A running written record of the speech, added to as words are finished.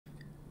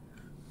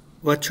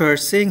What you are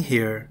seeing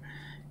here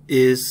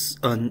is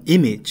an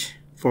image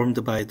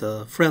formed by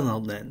the Fresnel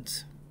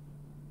lens.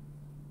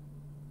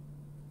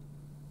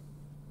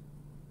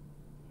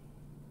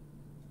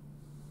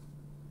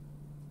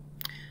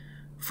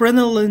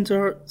 Fresnel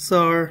lenses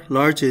are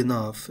large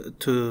enough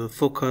to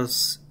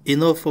focus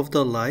enough of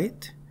the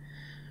light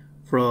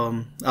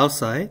from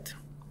outside,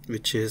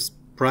 which is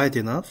bright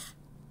enough,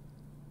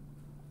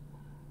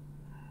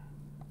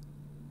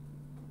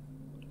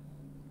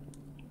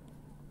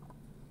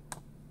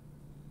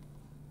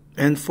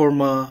 and form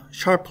a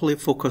sharply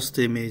focused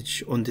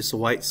image on this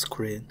white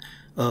screen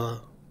a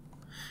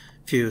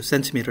few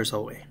centimeters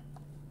away.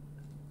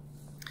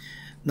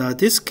 Now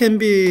this can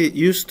be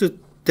used to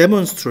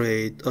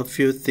demonstrate a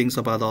few things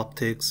about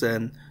optics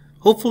and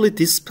hopefully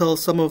dispel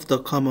some of the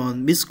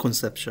common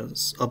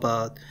misconceptions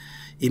about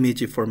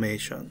image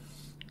formation.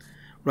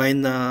 Right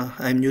now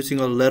I'm using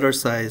a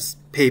letter-sized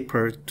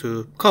paper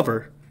to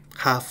cover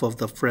half of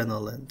the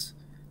Fresnel lens,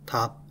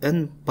 top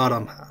and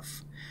bottom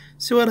half.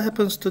 See what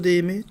happens to the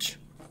image?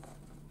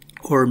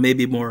 Or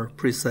maybe more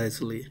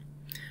precisely,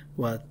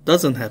 what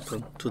doesn't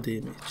happen to the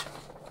image.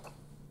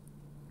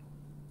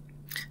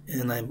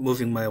 And I'm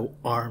moving my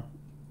arm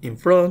in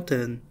front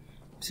and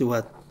see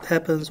what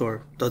happens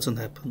or doesn't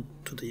happen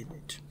to the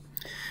image.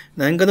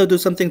 Now I'm gonna do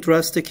something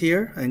drastic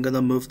here. I'm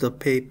gonna move the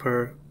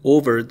paper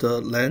over the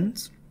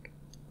lens.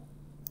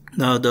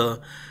 Now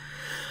the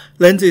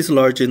lens is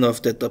large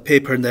enough that the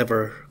paper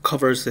never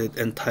covers it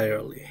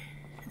entirely.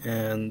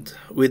 And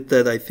with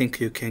that, I think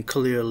you can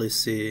clearly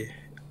see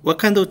what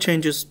kind of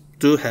changes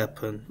do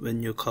happen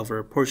when you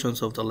cover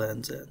portions of the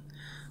lens and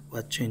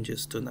what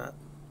changes do not.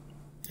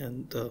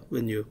 And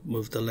when you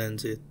move the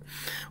lens, it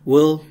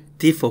will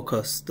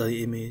defocus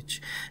the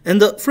image.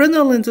 And the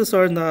Fresnel lenses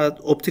are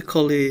not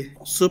optically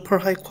super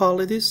high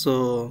quality,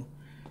 so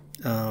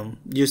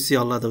you see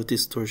a lot of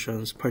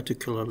distortions,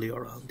 particularly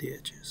around the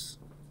edges.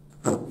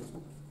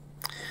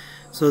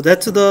 So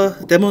that's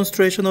the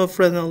demonstration of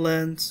Fresnel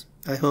lens.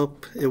 I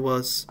hope it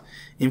was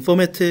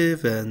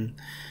informative and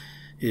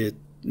it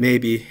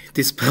maybe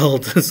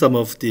dispelled some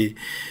of the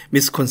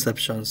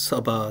misconceptions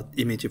about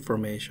image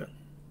formation.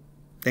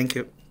 Thank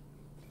you.